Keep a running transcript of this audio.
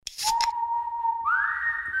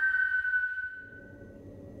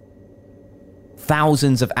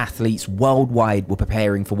Thousands of athletes worldwide were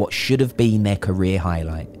preparing for what should have been their career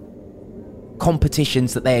highlight.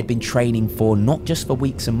 Competitions that they had been training for not just for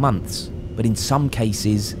weeks and months, but in some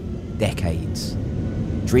cases, decades.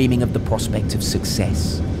 Dreaming of the prospect of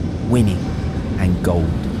success, winning, and gold.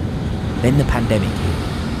 Then the pandemic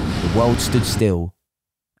hit. The world stood still,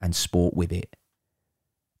 and sport with it.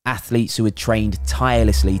 Athletes who had trained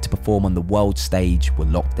tirelessly to perform on the world stage were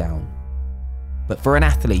locked down. But for an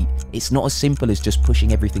athlete, it's not as simple as just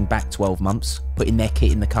pushing everything back 12 months, putting their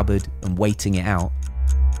kit in the cupboard and waiting it out.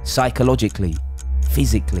 Psychologically,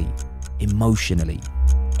 physically, emotionally,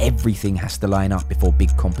 everything has to line up before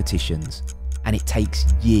big competitions, and it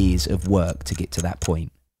takes years of work to get to that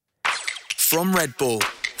point. From Red Bull,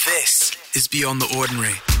 this is Beyond the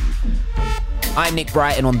Ordinary. I'm Nick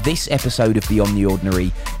Bright, and on this episode of Beyond the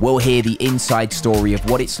Ordinary, we'll hear the inside story of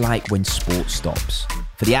what it's like when sport stops,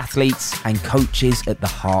 for the athletes and coaches at the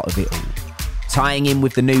heart of it all. Tying in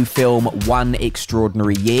with the new film, One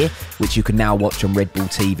Extraordinary Year, which you can now watch on Red Bull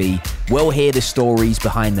TV, we'll hear the stories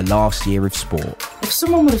behind the last year of sport. If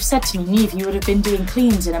someone would have said to me, Niamh, you would have been doing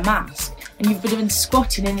cleans in a mask, and you would have been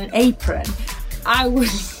squatting in an apron, I would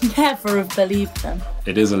never have believed them.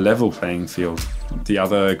 It is a level playing field. The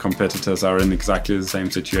other competitors are in exactly the same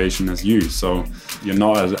situation as you, so you're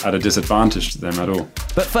not at a disadvantage to them at all.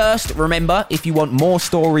 But first, remember, if you want more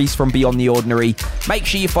stories from Beyond the Ordinary, make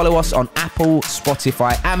sure you follow us on Apple,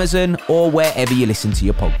 Spotify, Amazon, or wherever you listen to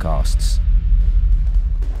your podcasts.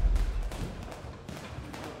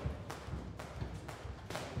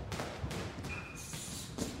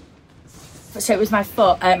 So it was my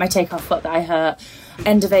foot, my takeoff foot that I hurt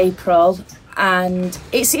end of April, and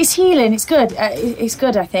it's healing. It's good. It's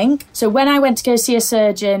good, I think. So when I went to go see a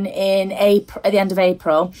surgeon in April, at the end of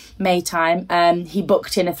April, May time, he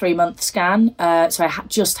booked in a 3-month scan. So I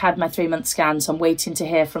just had my 3-month scan. So I'm waiting to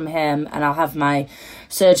hear from him, and I'll have my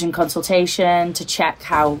surgeon consultation to check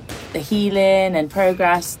how the healing and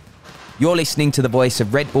progress. You're listening to the voice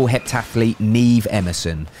of Red Bull heptathlete Niamh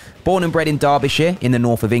Emerson. Born and bred in Derbyshire, in the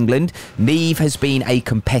north of England, Niamh has been a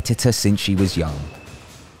competitor since she was young.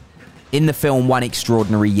 In the film One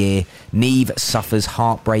Extraordinary Year, Niamh suffers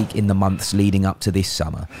heartbreak in the months leading up to this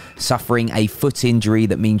summer, suffering a foot injury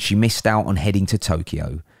that means she missed out on heading to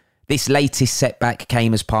Tokyo. This latest setback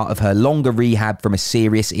came as part of her longer rehab from a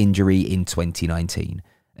serious injury in 2019.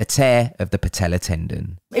 A tear of the patella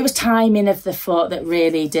tendon. It was timing of the foot that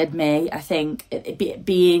really did me, I think.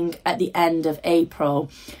 Being at the end of April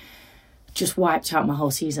just wiped out my whole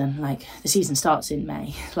season. Like, the season starts in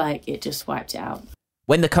May. Like, it just wiped it out.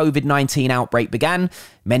 When the COVID-19 outbreak began,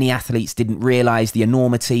 many athletes didn't realise the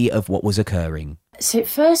enormity of what was occurring. So it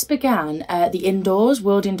first began, the indoors,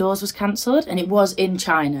 World Indoors was cancelled, and it was in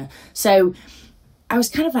China. So I was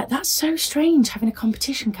kind of like, that's so strange having a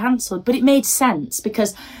competition cancelled, but it made sense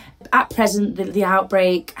because at present the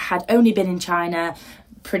outbreak had only been in China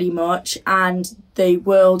pretty much, and the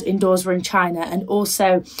World Indoors were in China, and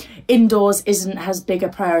also indoors isn't as big a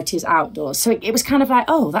priority as outdoors. So it was kind of like,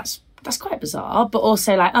 oh, that's quite bizarre, but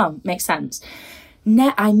also like, oh, makes sense.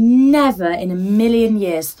 I never in a million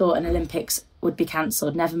years thought an Olympics would be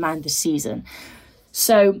cancelled, never mind the season.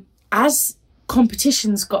 So as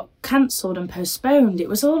competitions got cancelled and postponed, it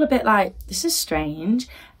was all a bit like, this is strange.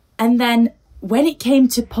 And then when it came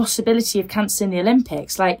to possibility of cancelling the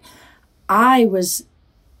Olympics, like, I was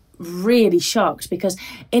really shocked because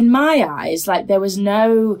in my eyes, like, there was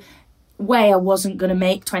no way I wasn't going to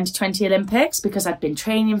make 2020 Olympics because I'd been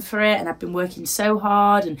training for it and I'd been working so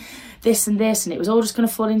hard and this and it was all just going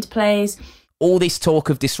to fall into place. All this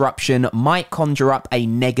talk of disruption might conjure up a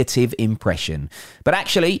negative impression, but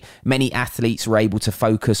actually, many athletes were able to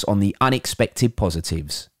focus on the unexpected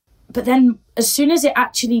positives. But then, as soon as it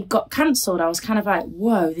actually got cancelled, I was kind of like,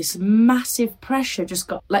 whoa, this massive pressure just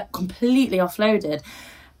got, like, completely offloaded.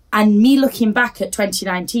 And me looking back at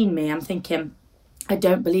 2019, I'm thinking, I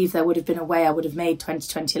don't believe there would have been a way I would have made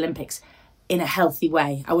 2020 Olympics in a healthy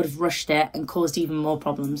way. I would have rushed it and caused even more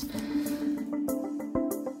problems.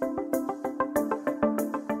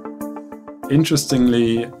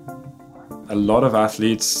 Interestingly, a lot of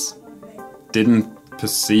athletes didn't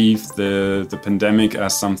perceive the pandemic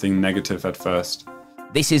as something negative at first.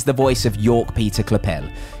 This is the voice of York Peter Clapel,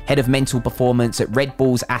 head of mental performance at Red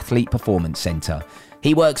Bull's Athlete Performance Centre.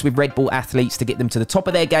 He works with Red Bull athletes to get them to the top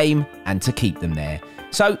of their game and to keep them there.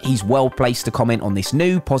 So he's well placed to comment on this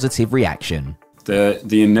new positive reaction. The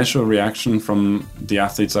initial reaction from the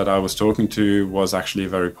athletes that I was talking to was actually a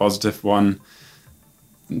very positive one.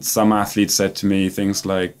 Some athletes said to me things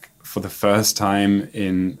like, for the first time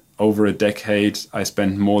in over a decade, I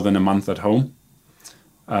spent more than a month at home.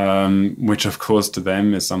 which of course to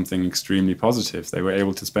them is something extremely positive. They were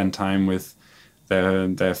able to spend time with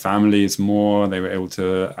their families more. They were able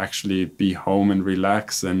to actually be home and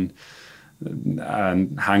relax and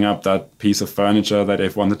hang up that piece of furniture that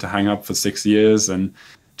they've wanted to hang up for 6 years, and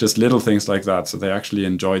just little things like that. So they actually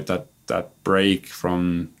enjoyed that break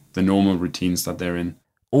from the normal routines that they're in.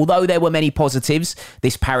 Although there were many positives,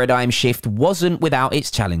 this paradigm shift wasn't without its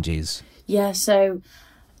challenges. Yeah, so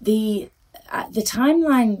the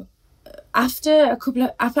timeline after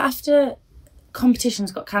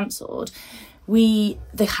competitions got cancelled, we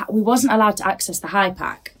wasn't allowed to access the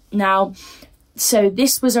HYPAC. Now, so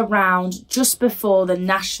this was around just before the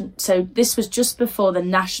national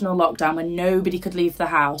lockdown when nobody could leave the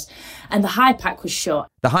house, and the HYPAC was shut.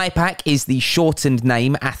 The HYPAC is the shortened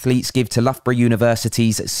name athletes give to Loughborough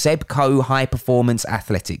University's SEBCO High Performance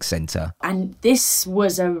Athletics Centre. And this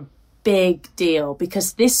was a big deal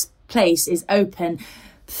because this place is open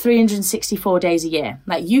 364 days a year.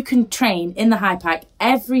 Like, you can train in the HYPAC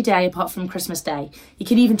every day apart from Christmas Day. You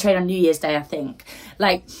can even train on New Year's Day, I think.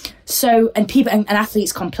 Like, so, and people and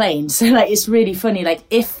athletes complain. So, like, it's really funny. Like,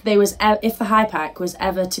 if the HYPAC was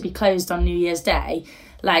ever to be closed on New Year's Day,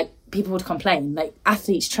 like, people would complain. Like,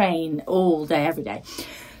 athletes train all day, every day.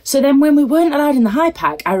 So then when we weren't allowed in the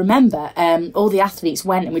HYPAC, I remember all the athletes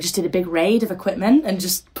went and we just did a big raid of equipment and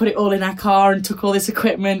just put it all in our car and took all this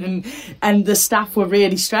equipment, and the staff were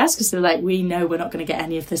really stressed because they're like, we know we're not going to get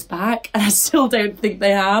any of this back, and I still don't think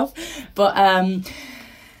they have. But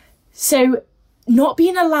so not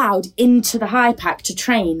being allowed into the HYPAC to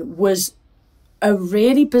train was a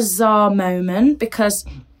really bizarre moment because,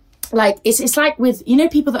 like, it's like with, you know,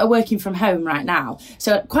 people that are working from home right now.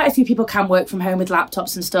 So quite a few people can work from home with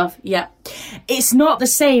laptops and stuff. Yeah. It's not the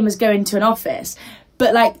same as going to an office.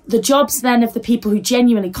 But, like, the jobs then of the people who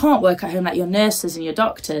genuinely can't work at home, like your nurses and your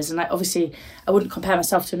doctors. And, like, obviously, I wouldn't compare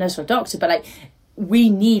myself to a nurse or a doctor, but, like, we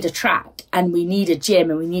need a track and we need a gym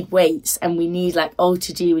and we need weights and we need, like,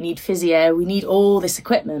 Alter-G, we need physio, we need all this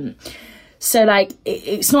equipment. So, like,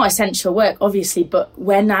 it's not essential work, obviously, but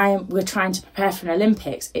when we're trying to prepare for an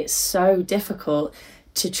Olympics, it's so difficult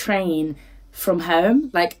to train from home.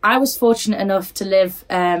 Like, I was fortunate enough to live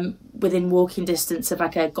within walking distance of,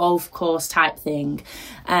 like, a golf course type thing.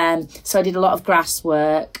 So I did a lot of grass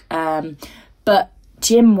work. But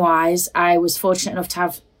gym-wise, I was fortunate enough to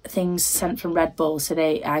have things sent from Red Bull. So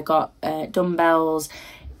I got dumbbells,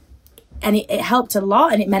 and it helped a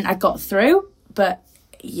lot, and it meant I got through. But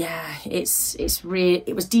yeah, it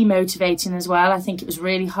was demotivating as well. I think it was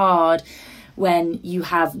really hard when you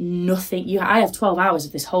have nothing. I have 12 hours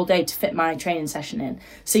of this whole day to fit my training session in.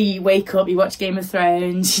 So you wake up, you watch Game of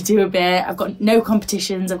Thrones, you do a bit. I've got no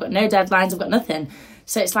competitions, I've got no deadlines, I've got nothing.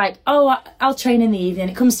 So it's like, oh, I'll train in the evening.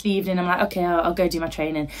 It comes to the evening, I'm like, okay, I'll go do my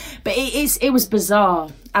training. But it was bizarre,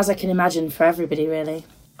 as I can imagine, for everybody, really.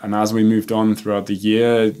 And as we moved on throughout the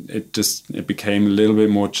year, it became a little bit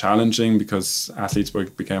more challenging because athletes were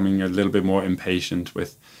becoming a little bit more impatient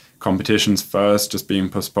with competitions first just being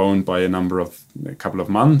postponed by a couple of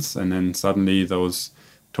months, and then suddenly those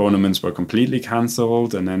tournaments were completely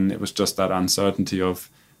cancelled, and then it was just that uncertainty of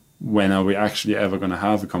when are we actually ever going to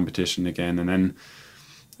have a competition again. And then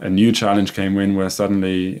a new challenge came in where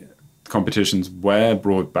suddenly competitions were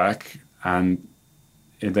brought back, and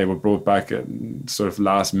they were brought back at sort of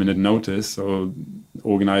last minute notice. So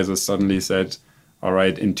organizers suddenly said, all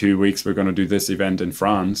right, in 2 weeks, we're going to do this event in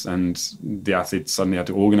France. And the athletes suddenly had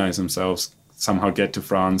to organize themselves, somehow get to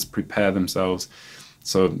France, prepare themselves.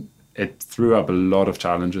 So it threw up a lot of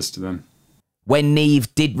challenges to them. When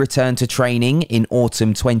Niamh did return to training in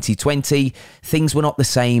autumn 2020, things were not the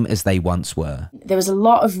same as they once were. There was a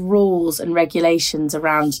lot of rules and regulations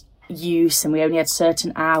around use, and we only had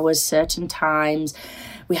certain hours, certain times.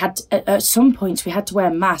 We had at some points we had to wear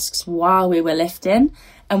masks while we were lifting,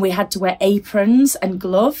 and we had to wear aprons and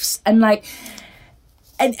gloves, and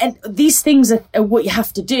and these things are what you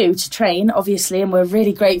have to do to train, obviously, and we're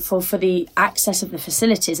really grateful for the access of the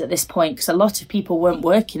facilities at this point, because a lot of people weren't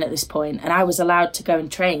working at this point, and I was allowed to go and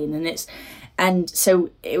train, and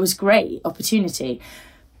so it was great opportunity,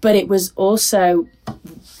 but it was also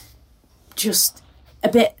just a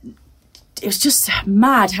bit. It was just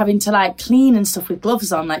mad having to clean and stuff with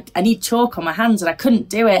gloves on. Like, I need chalk on my hands and I couldn't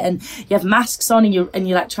do it. And you have masks on and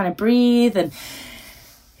you're trying to breathe. And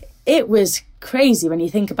it was crazy when you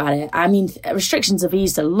think about it. I mean, restrictions have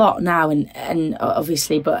eased a lot now and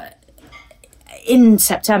obviously, but in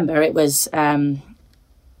September it was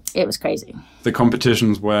crazy. The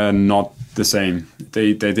competitions were not the same.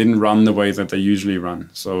 They didn't run the way that they usually run.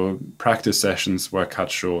 So practice sessions were cut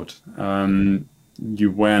short.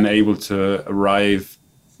 You weren't able to arrive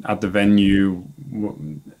at the venue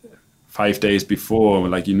 5 days before,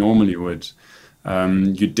 like you normally would.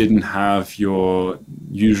 You didn't have your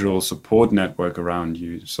usual support network around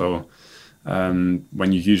you. So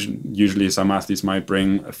when you usually some athletes might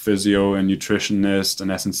bring a physio, a nutritionist, an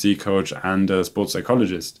S&C coach, and a sports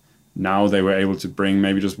psychologist. Now they were able to bring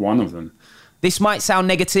maybe just one of them. This might sound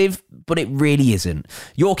negative, but it really isn't.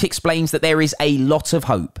 York explains that there is a lot of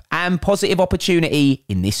hope and positive opportunity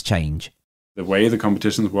in this change. The way the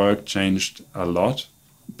competitions work changed a lot.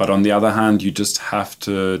 But on the other hand, you just have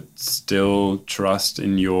to still trust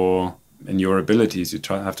in your abilities. You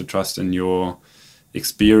have to trust in your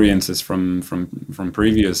experiences from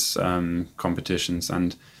previous competitions,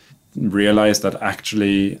 and realize that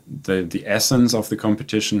actually the essence of the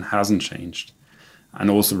competition hasn't changed. And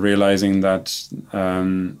also realizing that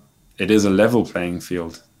it is a level playing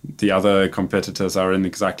field. The other competitors are in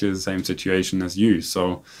exactly the same situation as you.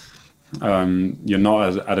 So you're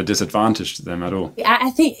not at a disadvantage to them at all. I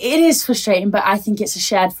think it is frustrating, but I think it's a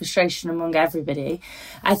shared frustration among everybody.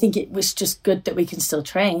 I think it was just good that we can still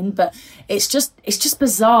train, but it's just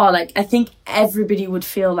bizarre. Like, I think everybody would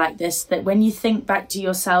feel like this, that when you think back to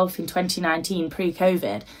yourself in 2019,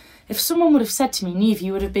 pre-COVID, if someone would have said to me, Niamh,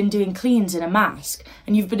 you would have been doing cleans in a mask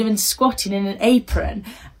and you've been squatting in an apron,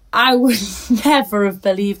 I would never have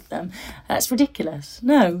believed them. That's ridiculous.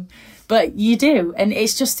 No. But you do, and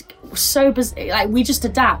it's just so bizarre. Like, we just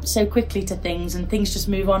adapt so quickly to things, and things just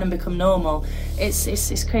move on and become normal.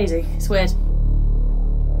 It's crazy. It's weird.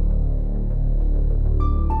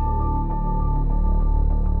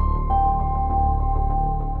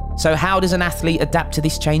 So how does an athlete adapt to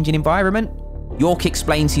this changing environment? York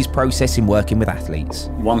explains his process in working with athletes.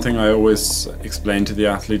 One thing I always explain to the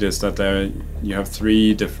athlete is that you have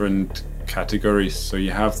 3 different categories. So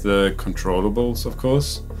you have the controllables, of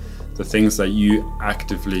course. The things that you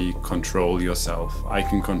actively control yourself. I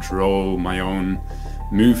can control my own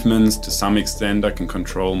movements to some extent. I can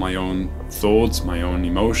control my own thoughts, my own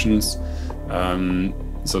emotions.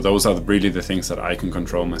 So those are really the things that I can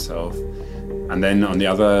control myself. And then on the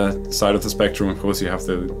other side of the spectrum, of course, you have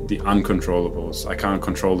the uncontrollables. I can't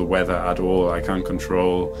control the weather at all. I can't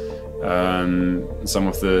control some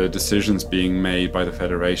of the decisions being made by the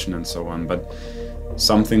federation and so on. But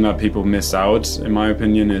something that people miss out, in my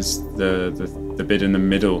opinion, is the bit in the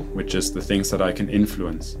middle, which is the things that I can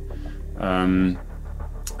influence. And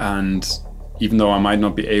even though I might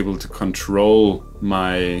not be able to control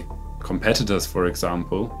my competitors, for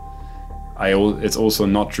example, it's also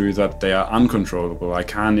not true that they are uncontrollable. I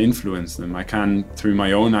can influence them. I can, through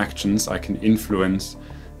my own actions, I can influence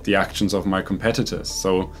the actions of my competitors.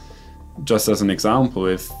 So just as an example,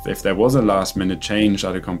 if there was a last minute change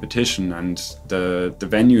at a competition and the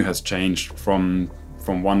venue has changed from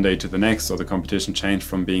one day to the next, or the competition changed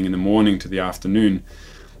from being in the morning to the afternoon,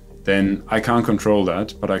 then I can't control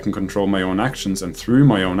that, but I can control my own actions, and through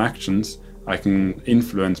my own actions I can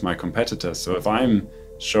influence my competitors. So if I'm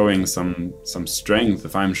showing some strength,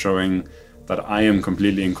 if I'm showing that I am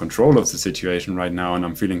completely in control of the situation right now, and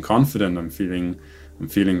I'm feeling confident, I'm feeling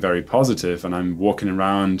very positive, and I'm walking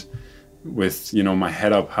around with, you know, my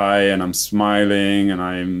head up high, and I'm smiling, and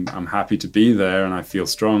I'm happy to be there, and I feel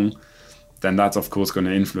strong, then that's of course going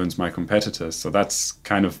to influence my competitors. So that's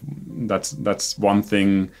one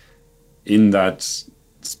thing in that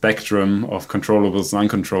spectrum of controllables and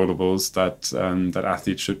uncontrollables that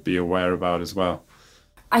athletes should be aware about as well.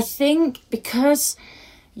 I think because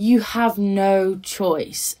you have no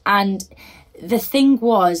choice, and the thing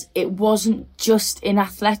was, it wasn't just in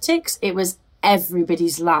athletics, it was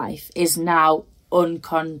everybody's life is now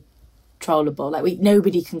uncontrollable. Like,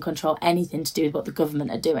 nobody can control anything to do with what the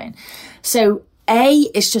government are doing. So A,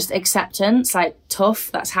 it's just acceptance, like,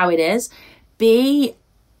 tough, that's how it is. B,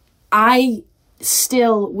 I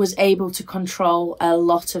still was able to control a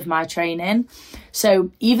lot of my training.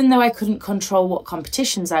 So even though I couldn't control what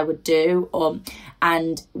competitions I would do,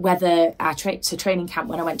 and whether training camp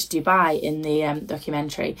when I went to Dubai in the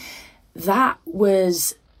documentary,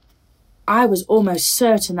 I was almost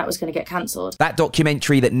certain that was going to get cancelled. That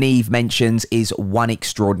documentary that Niamh mentions is One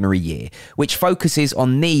Extraordinary Year, which focuses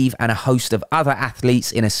on Niamh and a host of other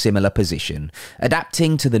athletes in a similar position,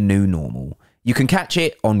 adapting to the new normal. You can catch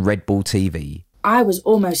it on Red Bull TV. I was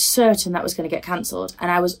almost certain that was going to get cancelled,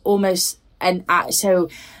 so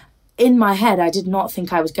in my head, I did not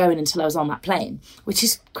think I was going until I was on that plane, which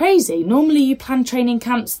is crazy. Normally you plan training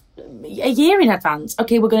camps a year in advance.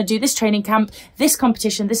 Okay, we're going to do this training camp, this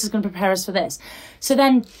competition, this is going to prepare us for this. So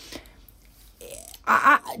then,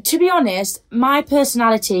 to be honest, my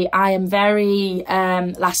personality, I am very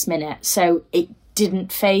last minute. So it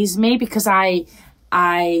didn't faze me because I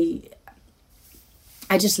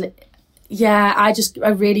I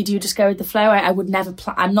really do just go with the flow. I would never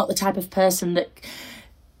I'm not the type of person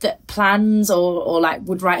that plans or like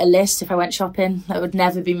would write a list if I went shopping. That would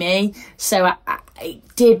never be me. So I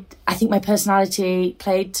think my personality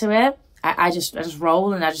played to it. I just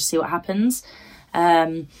roll and I just see what happens.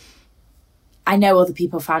 I know other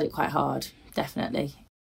people found it quite hard, definitely.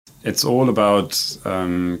 It's all about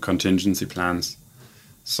contingency plans.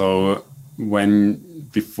 So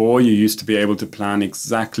before you used to be able to plan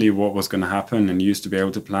exactly what was going to happen, and you used to be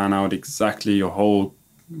able to plan out exactly your whole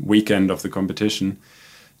weekend of the competition.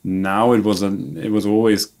 Now it was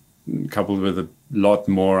always coupled with a lot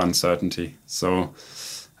more uncertainty. So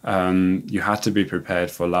you had to be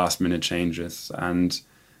prepared for last minute changes, and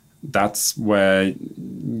that's where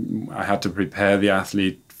I had to prepare the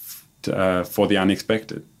athlete for the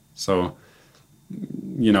unexpected. So,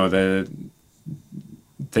 the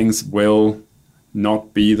things will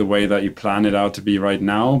not be the way that you plan it out to be right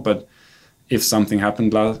now. But if something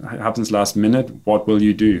happens last minute, what will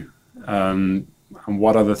you do? And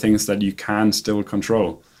what are the things that you can still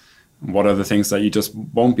control? What are the things that you just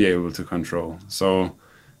won't be able to control? So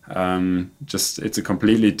it's a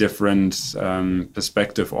completely different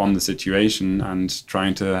perspective on the situation, and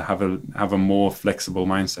trying to have a more flexible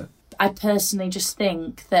mindset. I personally just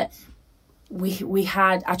think that we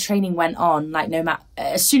had our training went on, like, no matter,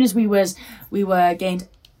 as soon as we were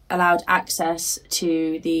allowed access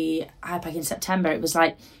to the Hypack in September, it was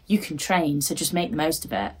like, you can train, so just make the most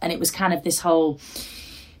of it. And it was kind of this whole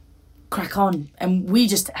crack on, and we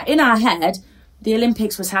just, in our head, the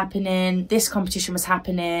Olympics was happening, this competition was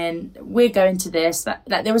happening, we're going to this, that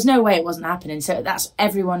there was no way it wasn't happening. So that's,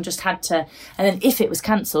 everyone just had to, and then if it was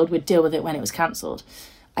cancelled, we'd deal with it when it was cancelled.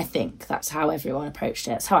 I think that's how everyone approached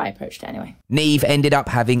it. That's how I approached it anyway. Niamh ended up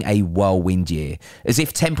having a whirlwind year. As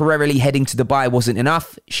if temporarily heading to Dubai wasn't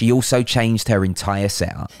enough, she also changed her entire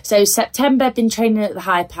setup. So September, been training at the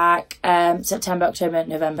Hypack, September, October,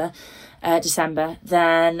 November, December.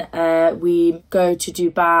 Then we go to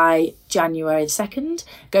Dubai January the 2nd,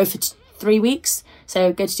 go for 3 weeks.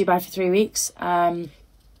 So go to Dubai for 3 weeks. I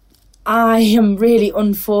am really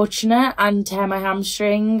unfortunate and tear my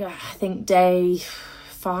hamstring, I think day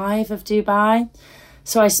 5 of Dubai.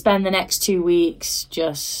 So I spend the next 2 weeks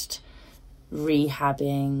just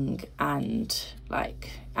rehabbing and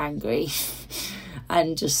like angry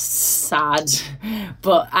and just sad.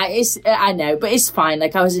 But I know, but it's fine.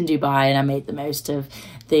 Like, I was in Dubai and I made the most of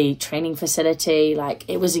the training facility. Like,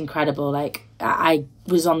 it was incredible. Like, I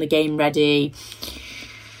was on the game ready.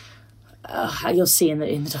 You'll see in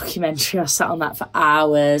the documentary, I sat on that for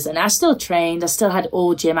hours, and I still trained. I still had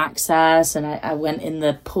all gym access, and I went in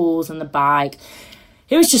the pools and the bike.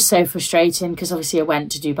 It was just so frustrating because obviously I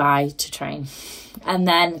went to Dubai to train, and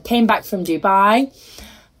then came back from Dubai,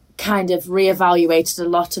 kind of reevaluated a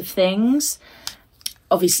lot of things.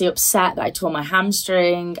 Obviously upset that I tore my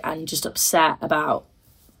hamstring, and just upset about,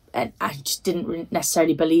 and I just didn't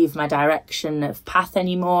necessarily believe my direction of path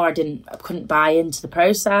anymore. I couldn't buy into the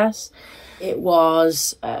process. It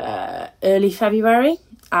was early February.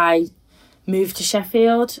 I moved to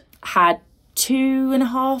Sheffield, had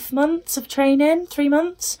 2.5 months of training, 3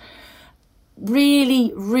 months.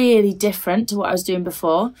 Really, really different to what I was doing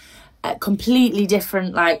before. Completely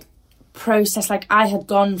different, like, process. Like, I had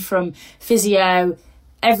gone from physio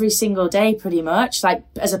every single day pretty much, like,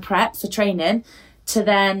 as a prep for training, to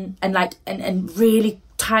then, and like, and really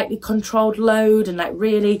tightly controlled load, and like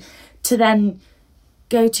really, to then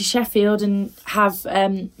go to Sheffield and have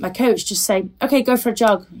my coach just say, okay, go for a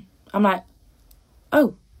jog. I'm like,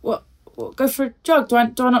 oh, what go for a jog? Do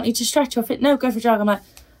I not need to stretch or fit? No, go for a jog. I'm like,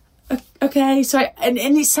 okay. So, and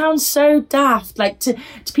it sounds so daft, like to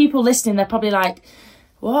people listening, they're probably like,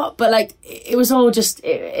 what? But like, it was all just,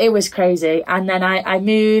 it was crazy. And then I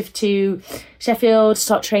moved to Sheffield,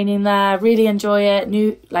 start training there, really enjoy it.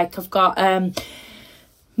 I've got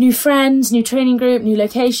new friends, new training group, new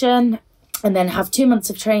location, and then have 2 months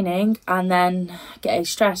of training, and then get a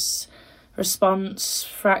stress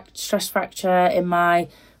fracture in my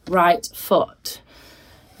right foot,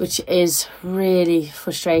 which is really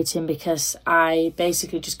frustrating because I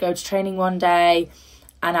basically just go to training one day,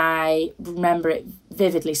 and I remember it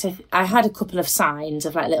vividly. So I had a couple of signs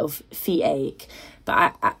of like little feet ache,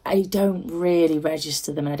 but I don't really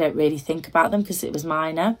register them, and I don't really think about them because it was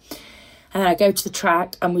minor. And then I go to the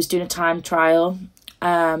track and was doing a time trial,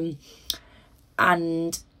 and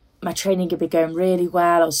my training had been going really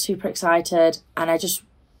well. I was super excited, and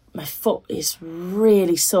my foot is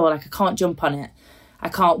really sore. Like, I can't jump on it. I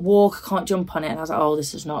can't walk, I can't jump on it. And I was like, oh,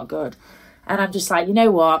 this is not good. And I'm just like, you know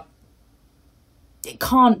what? It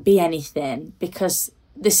can't be anything, because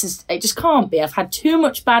it just can't be. I've had too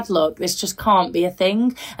much bad luck. This just can't be a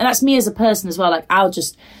thing. And that's me as a person as well. Like, I'm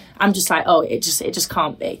just like, oh, it just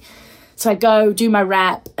can't be. So I go do my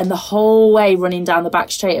rep, and the whole way running down the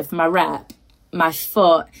back straight of my rep, my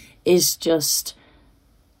foot is just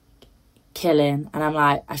killing. And I'm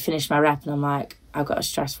like, I finished my rep and I'm like, I've got a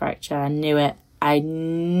stress fracture. I knew it.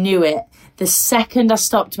 The second I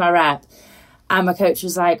stopped my rep, and my coach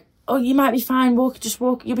was like, oh, you might be fine, just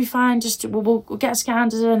walk, you'll be fine, we'll get a scan.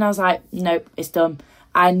 And I was like, nope, it's done.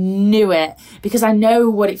 I knew it, because I know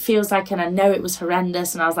what it feels like, and I know it was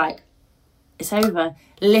horrendous, and I was like, it's over.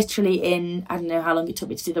 Literally in, I don't know how long it took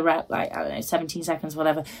me to do the rep, like, I don't know, 17 seconds,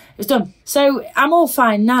 whatever. It was done. So I'm all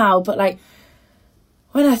fine now, but like,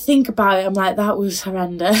 when I think about it, I'm like, that was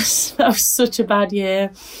horrendous. That was such a bad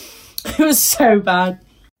year. It was so bad.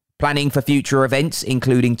 Planning for future events,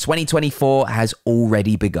 including 2024, has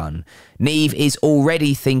already begun. Niamh is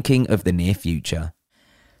already thinking of the near future.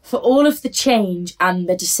 For all of the change and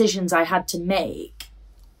the decisions I had to make,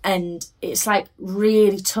 and it's like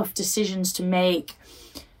really tough decisions to make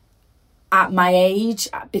at my age,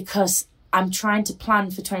 because I'm trying to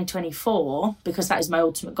plan for 2024, because that is my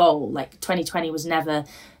ultimate goal. Like, 2020 was never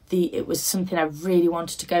it was something I really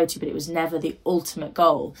wanted to go to, but it was never the ultimate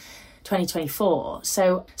goal. 2024.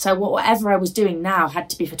 So whatever I was doing now had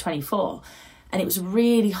to be for 24. And it was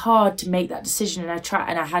really hard to make that decision.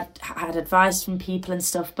 And I had advice from people and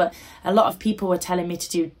stuff, but a lot of people were telling me to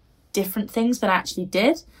do different things than I actually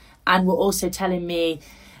did, and were also telling me,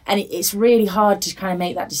 and it's really hard to kind of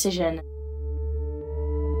make that decision.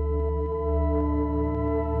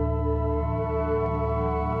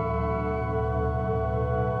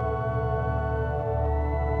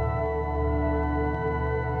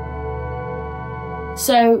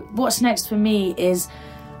 So what's next for me is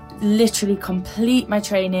literally complete my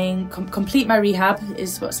training, complete my rehab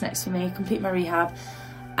is what's next for me, complete my rehab.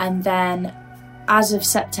 And then as of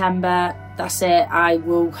September, that's it. I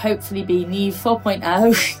will hopefully be Niamh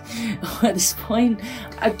 4.0 at this point.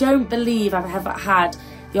 I don't believe I've ever had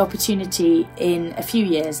the opportunity in a few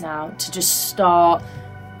years now to just start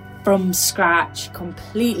from scratch,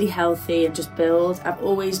 completely healthy, and just build. I've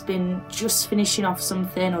always been just finishing off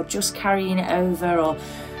something, or just carrying it over, or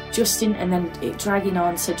just and then it dragging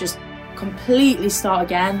on. So just completely start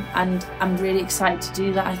again, and I'm really excited to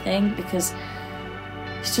do that, I think, because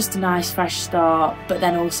it's just a nice fresh start, but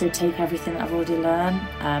then also take everything that I've already learned.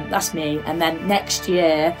 That's me. And then next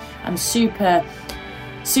year, I'm super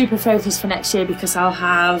focused for next year, because I'll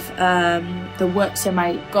have the work. So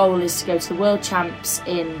my goal is to go to the World Champs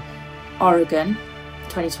in Oregon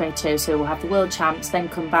 2022. So we'll have the World Champs, then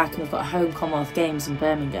come back, and we've got a home Commonwealth Games in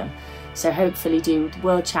Birmingham. So hopefully do the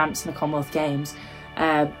World Champs and the Commonwealth Games,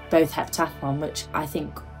 both heptathlon, which I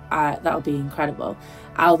think that'll be incredible.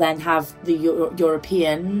 I'll then have the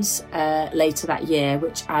Europeans later that year,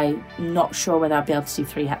 which I'm not sure whether I'll be able to do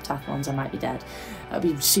 3 heptathlons. I might be dead. It'll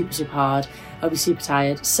be super hard. I'll be super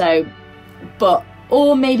tired. So,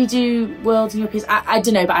 or maybe do Worlds and Europeans. I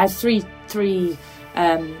don't know, but I have three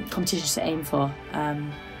competitions to aim for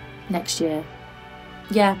next year.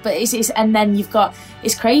 Yeah, but it's and then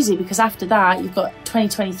it's crazy, because after that you've got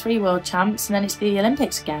 2023 World Champs, and then it's the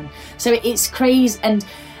Olympics again. So it's crazy. And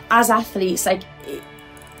as athletes, like,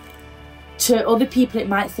 to other people it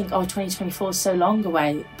might think, oh, 2024 is so long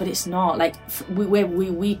away, but it's not. Like,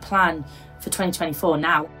 we plan for 2024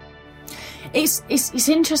 now. It's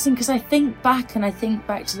interesting, because I think back to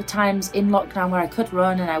the times in lockdown where I could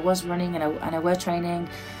run, and I was running, and I were training,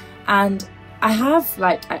 and I have,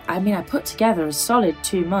 like, I put together a solid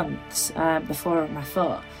 2 months before my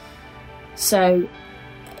foot. So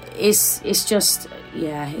it's just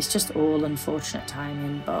all unfortunate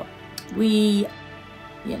timing, but we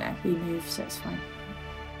move, so it's fine.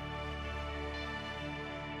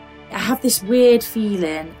 I have this weird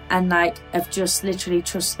feeling, and like, of just literally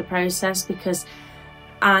trust the process, because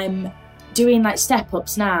I'm doing like step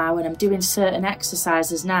ups now, and I'm doing certain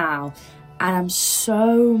exercises now, and I'm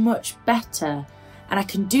so much better, and I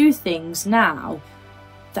can do things now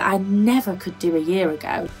that I never could do a year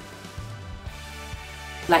ago,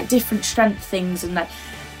 like different strength things, and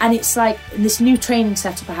it's like this new training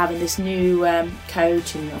setup I have, and this new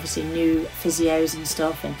coach, and obviously new physios and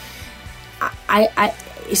stuff, and I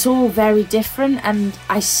it's all very different, and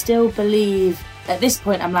I still believe at this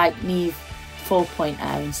point I'm like Niamh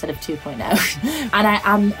 4.0 instead of 2.0 and I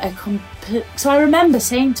am a complete. So I remember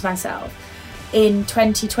saying to myself in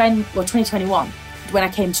 2021 when I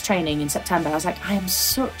came to training in September, I was like, I am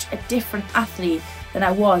such a different athlete than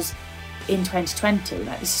I was in 2020.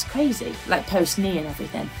 Like, this is crazy, like post knee and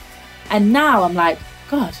everything. And now I'm like,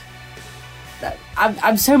 God,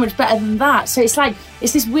 I'm so much better than that. So it's like,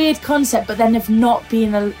 it's this weird concept, but then of not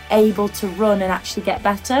being able to run and actually get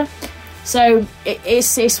better. So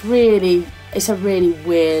it's a really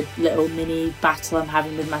weird little mini battle I'm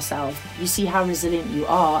having with myself. You see how resilient you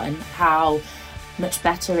are and how much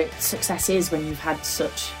better success is when you've had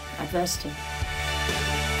such adversity.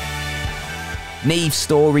 Niamh's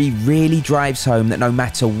story really drives home that no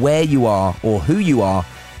matter where you are or who you are,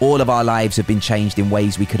 all of our lives have been changed in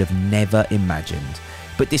ways we could have never imagined.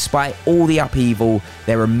 But despite all the upheaval,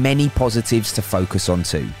 there are many positives to focus on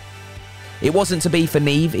too. It wasn't to be for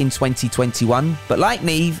Niamh in 2021, but like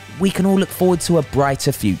Niamh, we can all look forward to a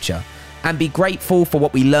brighter future and be grateful for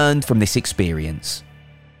what we learned from this experience.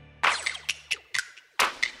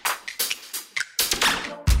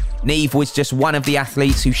 Niamh was just one of the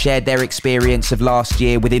athletes who shared their experience of last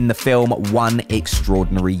year within the film One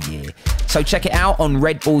Extraordinary Year. So check it out on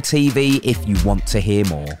Red Bull TV if you want to hear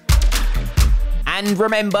more. And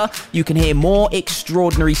remember, you can hear more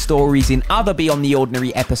extraordinary stories in other Beyond the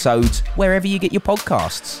Ordinary episodes wherever you get your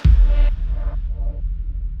podcasts.